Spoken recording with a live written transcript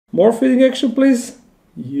More feeding action, please.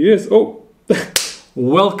 Yes. Oh.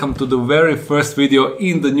 Welcome to the very first video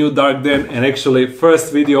in the new Dark Den, and actually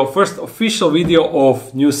first official video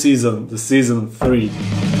of new season, the season 3.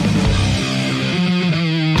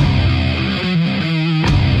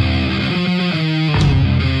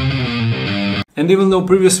 And even though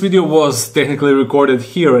previous video was technically recorded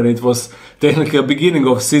here and it was technically a beginning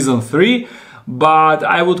of season 3, but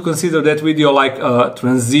I would consider that video like a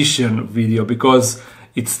transition video because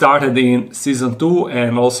it started in season 2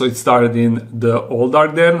 and also it started in the old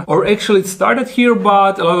Dark Den. Or actually it started here,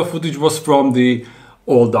 but a lot of footage was from the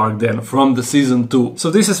old Dark Den, from the season 2.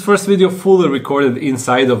 So this is first video fully recorded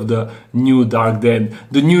inside of the new Dark Den,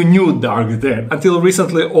 the new Dark Den. Until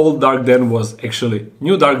recently old Dark Den was actually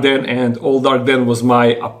new Dark Den and old Dark Den was my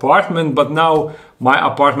apartment, but now my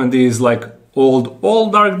apartment is like old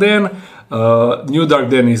Dark Den. New Dark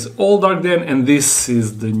Den is old Dark Den, and this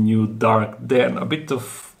is the new Dark Den. A bit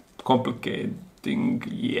of complicating,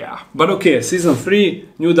 yeah. But okay, season 3,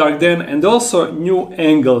 new Dark Den, and also new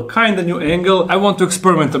angle, kinda new angle. I want to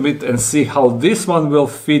experiment a bit and see how this one will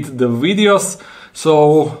fit the videos.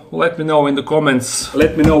 So let me know in the comments,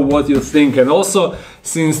 let me know what you think. And also,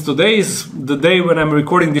 since today is the day when I'm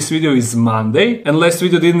recording this video is Monday, and last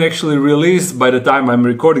video didn't actually release by the time I'm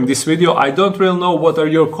recording this video, I don't really know what are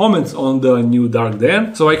your comments on the new Dark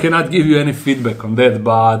Den, so I cannot give you any feedback on that,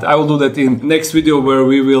 but I will do that in next video where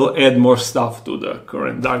we will add more stuff to the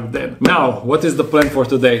current Dark Den. Now, what is the plan for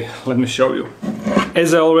today? Let me show you.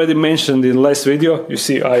 As I already mentioned in last video, you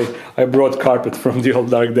see I brought carpet from the old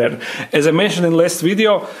Dark Den. As I mentioned in last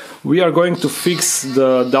video, we are going to fix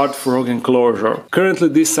the dart frog enclosure. Currently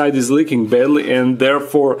this side is leaking badly and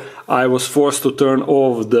therefore I was forced to turn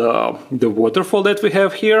off the waterfall that we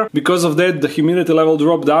have here. Because of that the humidity level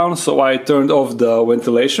dropped down, so I turned off the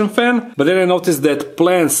ventilation fan. But then I noticed that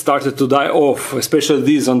plants started to die off, especially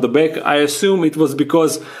these on the back. I assume it was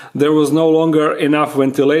because there was no longer enough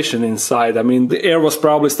ventilation inside. I mean, the air was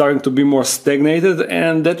probably starting to be more stagnated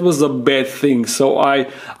and that was a bad thing. So I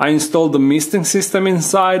installed the misting system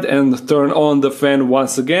inside and turn on the fan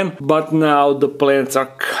once again, but now the plants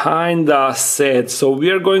are kinda sad, so we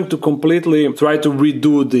are going to completely try to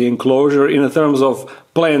redo the enclosure in terms of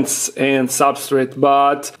plants and substrate,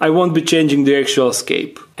 but I won't be changing the actual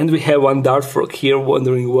scape. And we have one dart frog here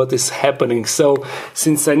wondering what is happening. So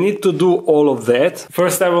since I need to do all of that,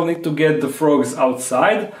 first I will need to get the frogs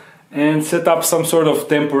outside and set up some sort of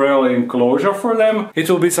temporary enclosure for them. It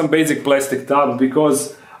will be some basic plastic tub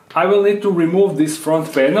because I will need to remove this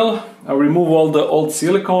front panel, remove all the old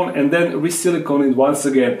silicone and then re-silicone it once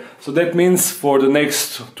again. So that means for the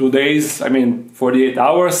next 2 days, I mean 48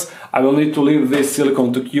 hours, I will need to leave this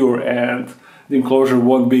silicone to cure and the enclosure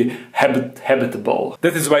won't be habitable.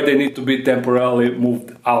 That is why they need to be temporarily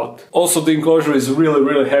moved out. Also the enclosure is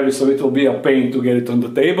really heavy, so it will be a pain to get it on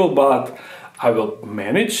the table, but I will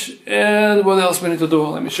manage. And what else we need to do?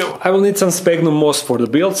 Let me show. I will need some sphagnum moss for the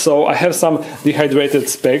build, so I have some dehydrated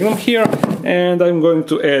sphagnum here and I'm going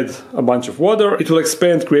to add a bunch of water. It will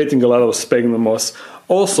expand, creating a lot of sphagnum moss.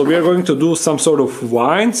 Also, we are going to do some sort of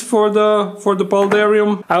vines for the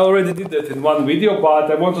paludarium. I already did that in one video,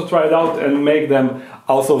 but I want to try it out and make them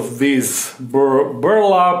out of these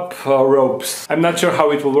burlap ropes. I'm not sure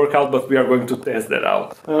how it will work out, but we are going to test that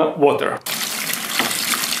out. Water.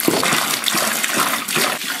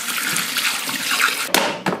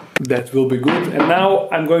 That will be good. And now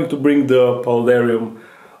I'm going to bring the paludarium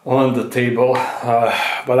on the table,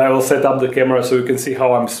 but I will set up the camera so you can see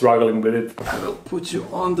how I'm struggling with it. I will put you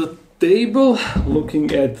on the table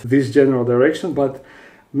looking at this general direction, but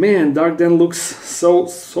man, Dark Den looks so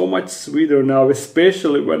much sweeter now,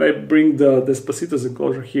 especially when I bring the Despacito's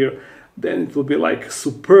enclosure here. Then it will be like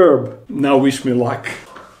superb. Now wish me luck.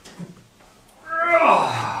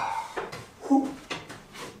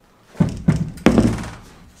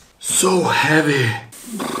 So heavy.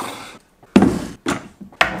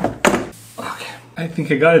 Okay, I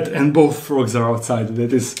think I got it, and both frogs are outside.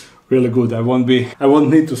 That is really good. I won't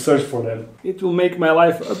need to search for them. It will make my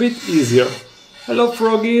life a bit easier. Hello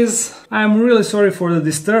froggies! I'm really sorry for the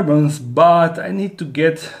disturbance, but I need to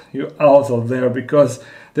get you out of there because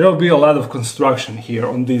there will be a lot of construction here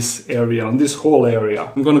on this area, on this whole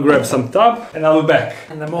area. I'm gonna grab some tub and I'll be back.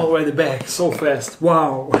 And I'm already back, so fast,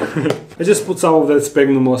 wow! I just put some of that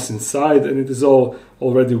sphagnum moss inside and it is all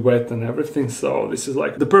already wet and everything, so this is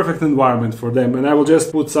like the perfect environment for them. And I will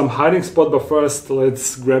just put some hiding spot, but first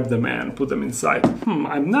let's grab them and put them inside.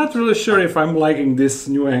 I'm not really sure if I'm liking this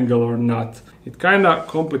new angle or not. It kinda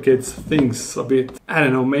complicates things a bit. I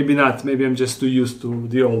don't know, maybe not, maybe I'm just too used to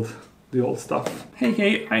the old stuff.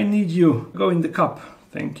 Hey, I need you. Go in the cup.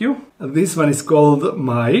 Thank you. This one is called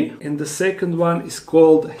Mai, and the second one is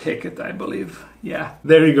called Heket, I believe. Yeah,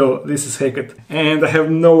 there you go. This is Heket. And I have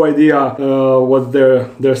no idea what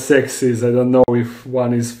their sex is. I don't know if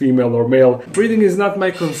one is female or male. Breeding is not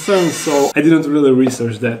my concern, so I didn't really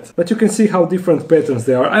research that. But you can see how different patterns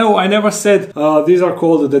they are. Oh, I never said these are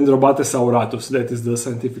called dendrobates auratus. That is the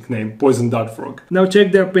scientific name, poison dart frog. Now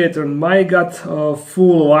check their pattern. Mai got a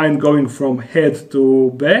full line going from head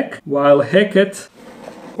to back, while Heket,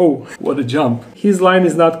 oh, what a jump. His line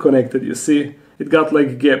is not connected, you see. It got like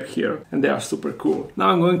a gap here, and they are super cool. Now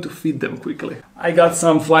I'm going to feed them quickly. I got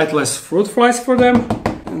some flightless fruit flies for them,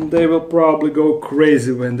 and they will probably go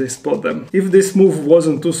crazy when they spot them. If this move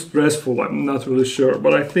wasn't too stressful, I'm not really sure,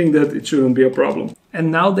 but I think that it shouldn't be a problem.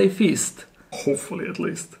 And now they feast. Hopefully, at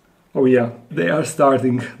least. Oh yeah, they are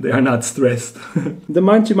starting. They are not stressed. The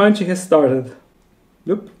Manchi has started.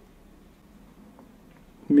 Look.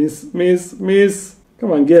 Miss.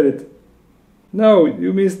 Come on, get it. No,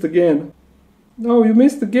 you missed again. No, you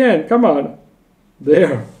missed again. Come on.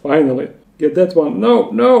 There, finally. Get that one.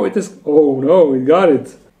 No, it is... Oh, no, we got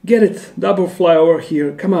it. Get it. Double fly over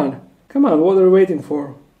here. Come on. Come on, what are we waiting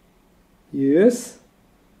for? Yes.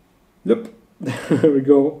 Look. There we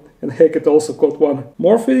go. And Heket also caught one.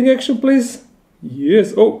 More feeding action, please.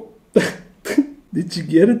 Yes. Oh. Did you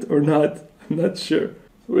get it or not? I'm not sure.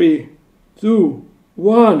 3, 2,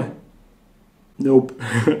 1. Nope.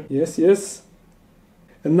 Yes.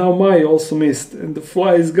 And now Mai also missed, and the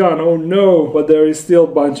fly is gone. Oh no! But there is still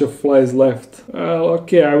a bunch of flies left.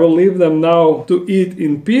 Okay, I will leave them now to eat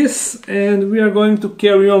in peace, and we are going to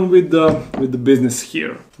carry on with the business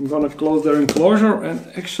here. I'm gonna close their enclosure, and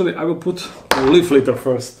actually I will put a leaf litter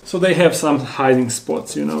first, so they have some hiding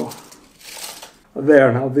spots, you know.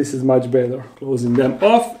 There, now this is much better. Closing them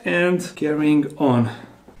off and carrying on.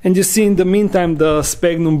 And you see, in the meantime, the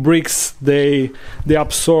sphagnum bricks, they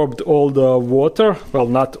absorbed all the water. Well,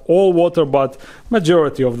 not all water, but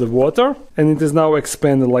majority of the water. And it is now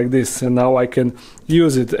expanded like this. And now I can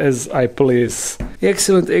use it as I please.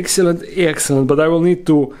 Excellent. But I will need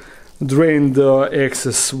to drain the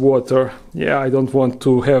excess water. Yeah, I don't want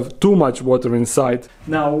to have too much water inside.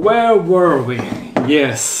 Now, where were we?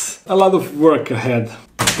 Yes, a lot of work ahead.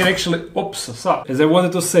 I can actually, as I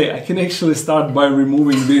wanted to say, I can actually start by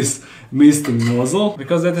removing this misting nozzle,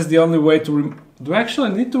 because that is the only way to do I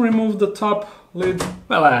actually need to remove the top lid?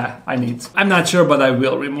 Well, I need. I'm not sure, but I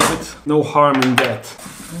will remove it. No harm in that.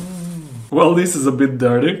 Well, this is a bit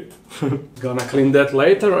dirty. Gonna clean that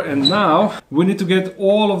later, and now we need to get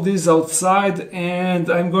all of this outside, and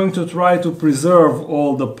I'm going to try to preserve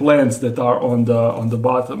all the plants that are on the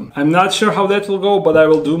bottom. I'm not sure how that will go, but I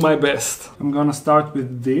will do my best. I'm gonna start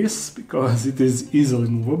with this because it is easily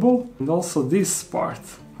movable, and also this part.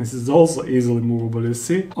 This is also easily movable, you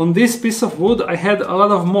see. On this piece of wood I had a lot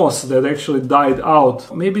of moss that actually died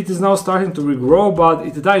out. Maybe it is now starting to regrow, but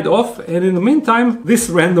it died off, and in the meantime this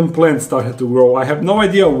random plant started to grow. I have no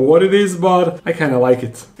idea what it is, but I kinda like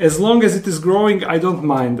it. As long as it is growing, I don't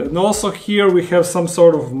mind. And also here we have some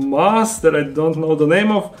sort of moss that I don't know the name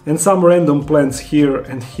of, and some random plants here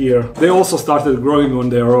and here. They also started growing on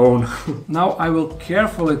their own. Now I will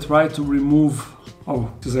carefully try to remove... Oh,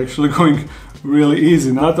 it is actually going really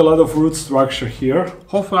easy, not a lot of root structure here.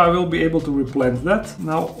 Hopefully I will be able to replant that.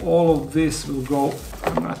 Now all of this will go,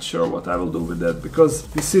 I'm not sure what I will do with that, because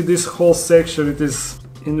you see this whole section, it is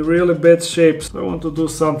in really bad shape, so I want to do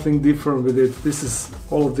something different with it.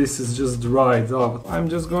 All of this is just dried out. I'm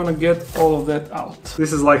just gonna get all of that out.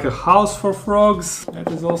 This is like a house for frogs, that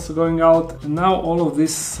is also going out. And now all of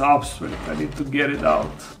this substrate, I need to get it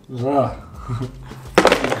out.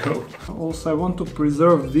 Go. Also, I want to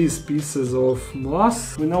preserve these pieces of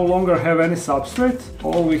moss. We no longer have any substrate.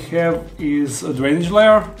 All we have is a drainage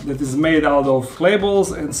layer that is made out of clay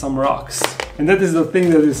balls and some rocks. And that is the thing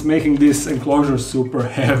that is making this enclosure super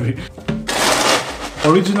heavy.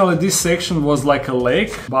 Originally this section was like a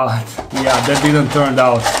lake, but yeah, that didn't turn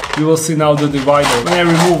out. You will see now the divider when I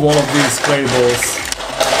remove all of these clay balls.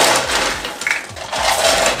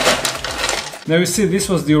 Now you see, this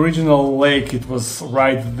was the original lake, it was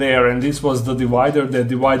right there, and this was the divider that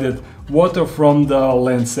divided water from the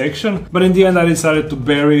land section. But in the end I decided to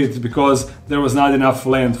bury it because there was not enough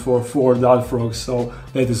land for 4 dart frogs, so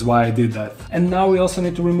that is why I did that. And now we also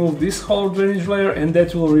need to remove this whole drainage layer, and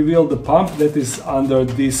that will reveal the pump that is under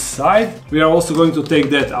this side. We are also going to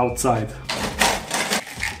take that outside.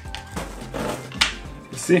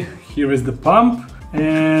 You see, here is the pump.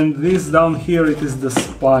 And this down here, it is the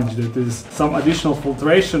sponge, that is some additional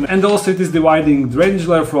filtration, and also it is dividing drainage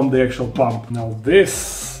layer from the actual pump. Now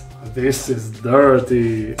this this is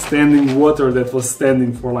dirty. Standing water that was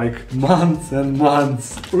standing for like months and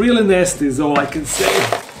months. Really nasty is all I can say.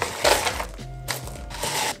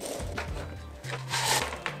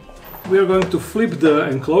 We are going to flip the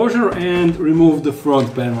enclosure and remove the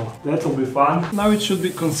front panel. That will be fun. Now it should be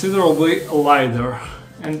considerably lighter.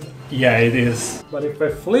 And yeah, it is. But if I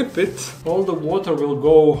flip it, all the water will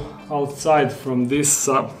go outside from this.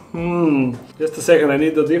 Just a second, I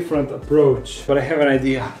need a different approach. But I have an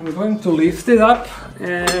idea. I'm going to lift it up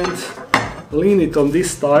and lean it on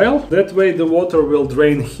this tile. That way the water will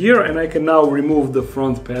drain here and I can now remove the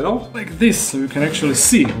front panel like this, so you can actually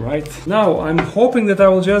see, right? Now I'm hoping that I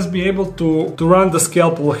will just be able to run the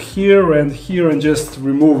scalpel here and just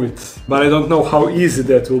remove it. But I don't know how easy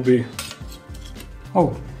that will be.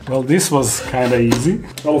 Oh, well, this was kinda easy.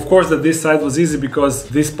 Well, of course that this side was easy because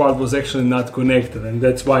this part was actually not connected and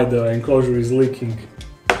that's why the enclosure is leaking.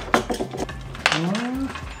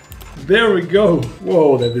 There we go.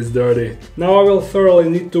 Whoa, that is dirty. Now I will thoroughly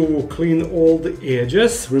need to clean all the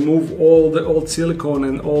edges, remove all the old silicone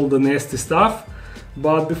and all the nasty stuff.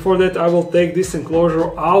 But before that I will take this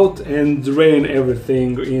enclosure out and drain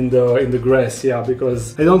everything in the grass, yeah,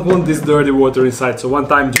 because I don't want this dirty water inside. So one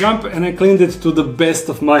time jump and I cleaned it to the best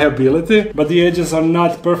of my ability, but the edges are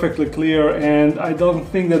not perfectly clear and I don't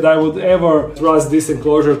think that I would ever trust this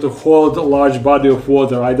enclosure to hold a large body of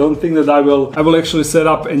water. I don't think that I will actually set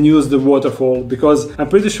up and use the waterfall, because I'm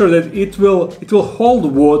pretty sure that it will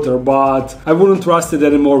hold water, but I wouldn't trust it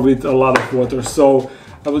anymore with a lot of water. So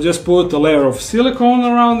I will just put a layer of silicone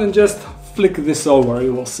around and just flick this over,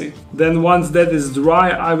 you will see. Then once that is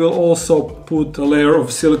dry, I will also put a layer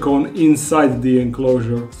of silicone inside the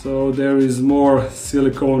enclosure. So there is more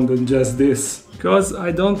silicone than just this, because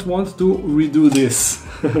I don't want to redo this.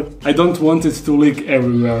 I don't want it to leak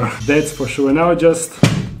everywhere, that's for sure. Now that's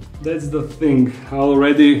the thing. I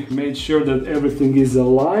already made sure that everything is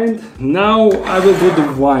aligned. Now I will do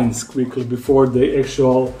the vines quickly before the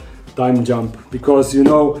actual time jump, because you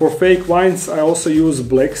know, for fake vines I also use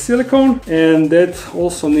black silicone and that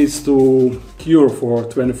also needs to cure for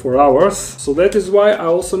 24 hours. So that is why I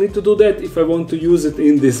also need to do that if I want to use it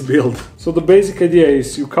in this build. So the basic idea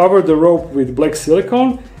is you cover the rope with black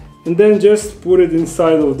silicone and then just put it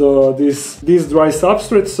inside of this dry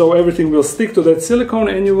substrate, so everything will stick to that silicone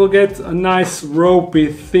and you will get a nice ropey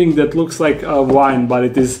thing that looks like a vine, but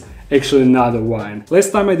it is actually not a vine.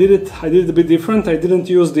 Last time I did it a bit different. I didn't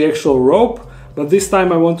use the actual rope, but this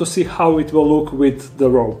time I want to see how it will look with the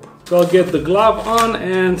rope. So I'll get the glove on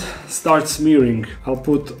and start smearing. I'll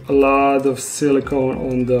put a lot of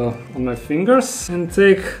silicone on my fingers and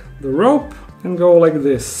take the rope and go like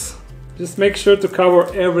this. Just make sure to cover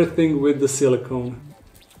everything with the silicone.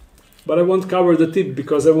 But I won't cover the tip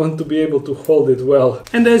because I want to be able to hold it well.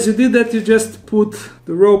 And as you did that, you just put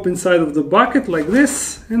the rope inside of the bucket like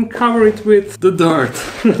this and cover it with the dirt.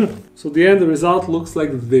 So the end result looks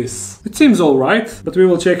like this. It seems alright, but we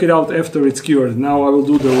will check it out after it's cured. Now I will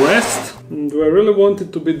do the rest. Do I really want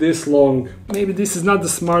it to be this long? Maybe this is not the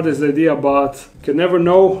smartest idea, but you can never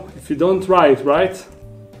know if you don't try it, right?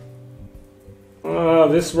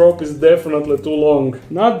 This rope is definitely too long.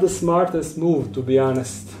 Not the smartest move, to be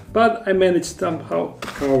honest. But I managed somehow to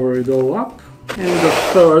cover it all up. And the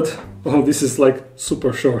third, oh, this is like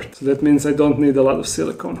super short. So that means I don't need a lot of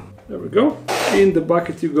silicone. There we go. In the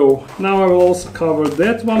bucket you go. Now I will also cover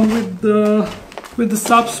that one with the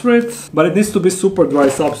substrate, but it needs to be super dry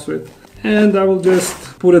substrate. And I will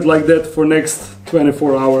just put it like that for next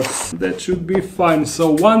 24 hours. That should be fine.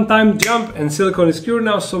 So one time jump and silicone is cured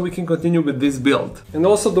now, so we can continue with this build. And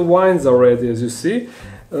also the vines are ready, as you see.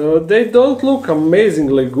 They don't look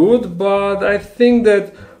amazingly good, but I think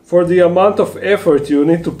that for the amount of effort you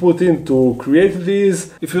need to put in to create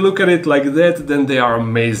these, if you look at it like that, then they are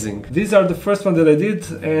amazing. These are the first one that I did,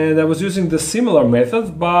 and I was using the similar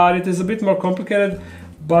method, but it is a bit more complicated.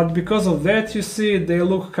 But because of that, you see, they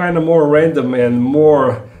look kind of more random and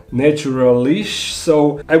more natural-ish,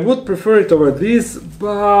 so I would prefer it over these,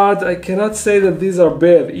 but I cannot say that these are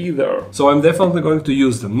bad either. So I'm definitely going to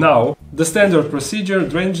use them. Now, the standard procedure: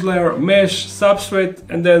 drainage layer, mesh, substrate,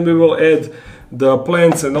 and then we will add the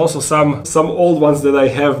plants and also some old ones that I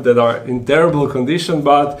have that are in terrible condition.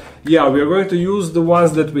 But yeah, we are going to use the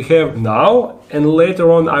ones that we have now, and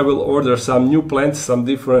later on I will order some new plants, some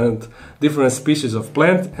different species of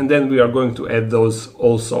plant, and then we are going to add those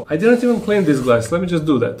also. I didn't even clean this glass, let me just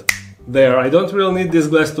do that. There, I don't really need this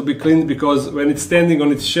glass to be cleaned, because when it's standing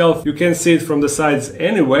on its shelf you can see it from the sides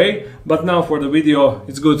anyway, but now for the video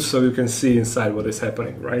it's good so you can see inside what is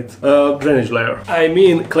happening, right? Drainage layer, I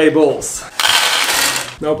mean clay balls.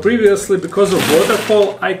 Now previously, because of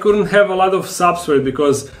waterfall, I couldn't have a lot of substrate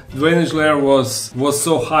because drainage layer was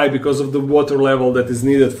so high because of the water level that is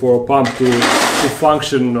needed for a pump to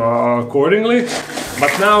function accordingly.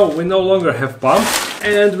 But now we no longer have pump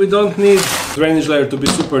and we don't need drainage layer to be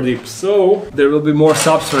super deep, so there will be more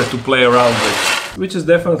substrate to play around with, which is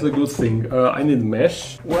definitely a good thing. I need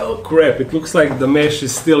mesh. Well, crap, it looks like the mesh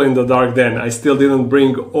is still in the dark den. I still didn't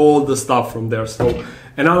bring all the stuff from there, so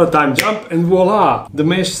another time jump and voila! The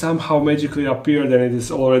mesh somehow magically appeared and it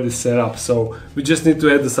is already set up, so we just need to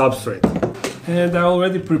add the substrate. And I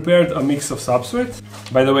already prepared a mix of substrate.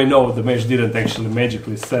 By the way, no, the mesh didn't actually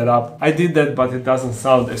magically set up. I did that, but it doesn't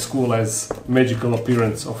sound as cool as magical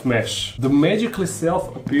appearance of mesh. The magically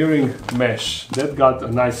self-appearing mesh, that got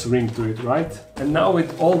a nice ring to it, right? And now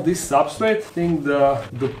with all this substrate, I think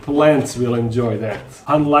the plants will enjoy that.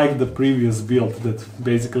 Unlike the previous build that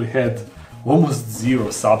basically had almost zero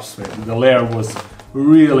substrate. The layer was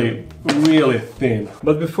really thin.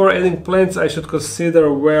 But before adding plants, I should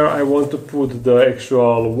consider where I want to put the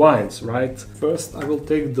actual vines, right? First, I will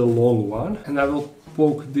take the long one and I will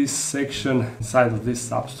poke this section inside of this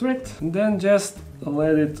substrate and then just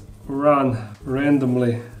let it run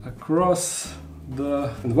randomly across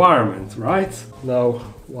the environment, right? Now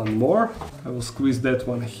one more. I will squeeze that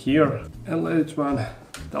one here and let it run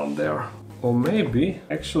down there. Or maybe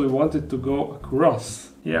actually want it to go across.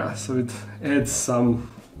 Yeah, so it adds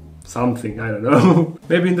something, I don't know.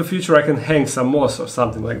 Maybe in the future I can hang some moss or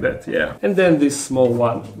something like that, yeah. And then this small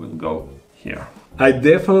one will go here. I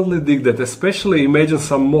definitely dig that, especially imagine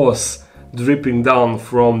some moss dripping down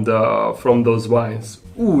from those vines.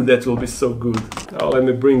 Ooh, that will be so good. Now let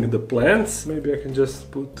me bring the plants. Maybe I can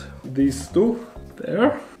just put these two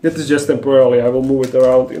there. That is just temporarily, I will move it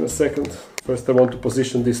around in a second. First I want to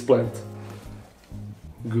position this plant.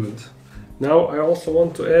 Good. Now I also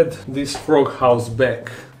want to add this frog house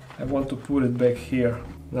back. I want to put it back here.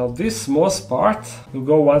 Now this moss part will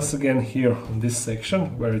go once again here in this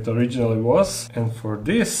section where it originally was. And for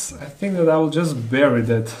this, I think that I will just bury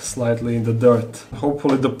that slightly in the dirt.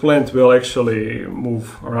 Hopefully the plant will actually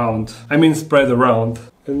move around. I mean spread around.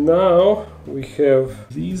 And now we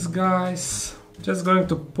have these guys. Just going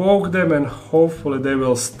to poke them and hopefully they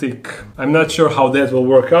will stick. I'm not sure how that will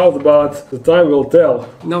work out, but the time will tell.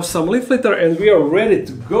 Now some leaf litter and we are ready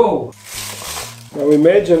to go. Now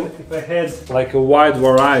imagine if I had like a wide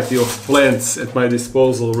variety of plants at my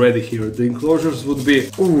disposal already here. The enclosures would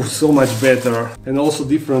be so much better. And also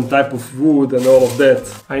different type of wood and all of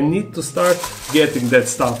that. I need to start getting that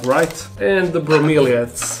stuff, right? And the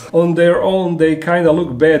bromeliads. On their own they kinda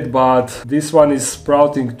look bad, but this one is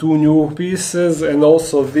sprouting 2 new pieces and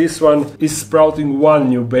also this one is sprouting 1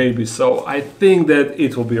 new baby. So I think that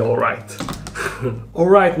it will be alright.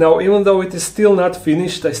 Alright, now even though it is still not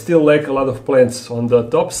finished, I still lack a lot of plants on the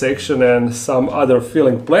top section and some other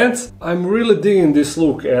filling plants. I'm really digging this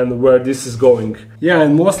look and where this is going. Yeah,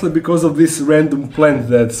 and mostly because of this random plant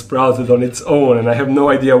that sprouted on its own and I have no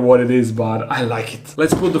idea what it is, but I like it.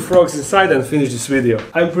 Let's put the frogs inside and finish this video.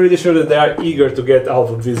 I'm pretty sure that they are eager to get out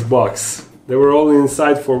of this box. They were only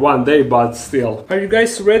inside for 1 day, but still. Are you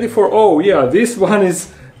guys ready for... Oh yeah, this one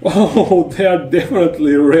is... Oh, they are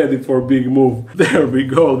definitely ready for a big move. There we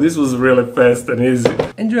go, this was really fast and easy.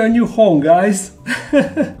 Enjoy a new home, guys.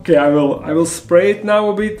 Okay, I will spray it now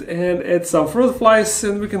a bit and add some fruit flies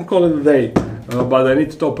and we can call it a day. But I need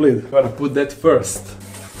to top lid. I'm gonna put that first.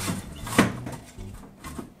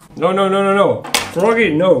 No.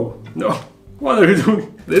 Froggy, no. What are you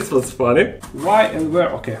doing? This was funny. Why and where?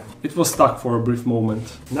 Okay, it was stuck for a brief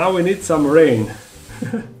moment. Now we need some rain.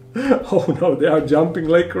 Oh no, they are jumping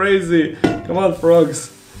like crazy. Come on,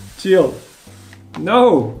 frogs. Chill.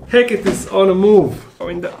 No! Hackett is on a move. Go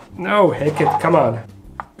in the... No, Hackett, come on.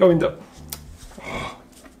 Go in the...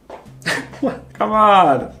 Come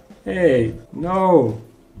on! Hey, no.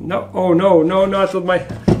 No, oh no, not with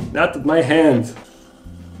my hand.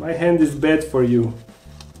 My hand is bad for you.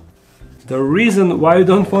 The reason why you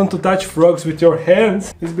don't want to touch frogs with your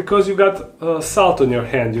hands is because you got salt on your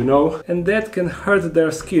hand, you know? And that can hurt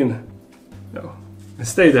their skin. No.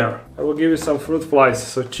 Stay there. I will give you some fruit flies,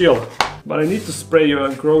 so chill. But I need to spray your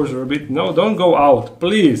enclosure a bit. No, don't go out.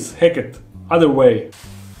 Please, Hackett. Other way.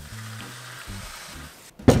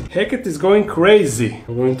 Hackett is going crazy.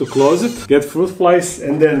 I'm going to close it, get fruit flies,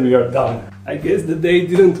 and then we are done. I guess that they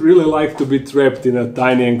didn't really like to be trapped in a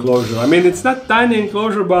tiny enclosure. I mean, it's not tiny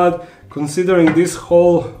enclosure, but considering this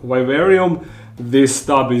whole vivarium, this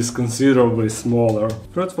tub is considerably smaller.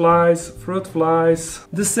 Fruit flies, fruit flies.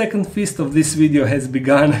 The second feast of this video has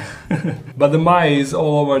begun. But the Mai is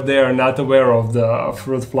all over there, not aware of the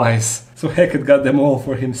fruit flies. So Hackett got them all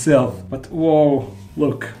for himself. But whoa,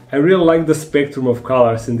 look. I really like the spectrum of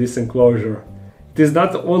colors in this enclosure. It is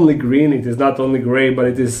not only green, it is not only gray, but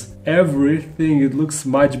it is everything. It looks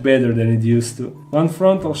much better than it used to. One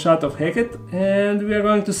frontal shot of Hackett, and we are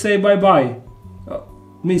going to say bye-bye. Oh,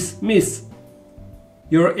 miss.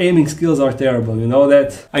 Your aiming skills are terrible, you know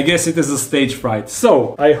that? I guess it is a stage fright.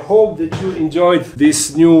 So, I hope that you enjoyed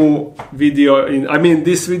this new video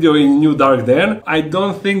this video in New Dark Den. I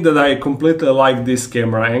don't think that I completely like this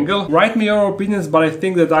camera angle. Write me your opinions, but I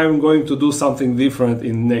think that I'm going to do something different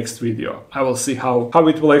in next video. I will see how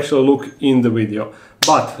it will actually look in the video.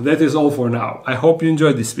 But that is all for now. I hope you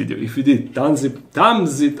enjoyed this video. If you did, thumbs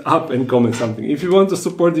it up and comment something. If you want to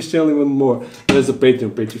support this channel even more, there's a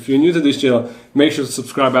Patreon page. If you're new to this channel, make sure to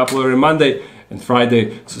subscribe. I upload every Monday and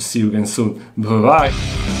Friday. So see you again soon. Bye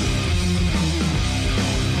bye.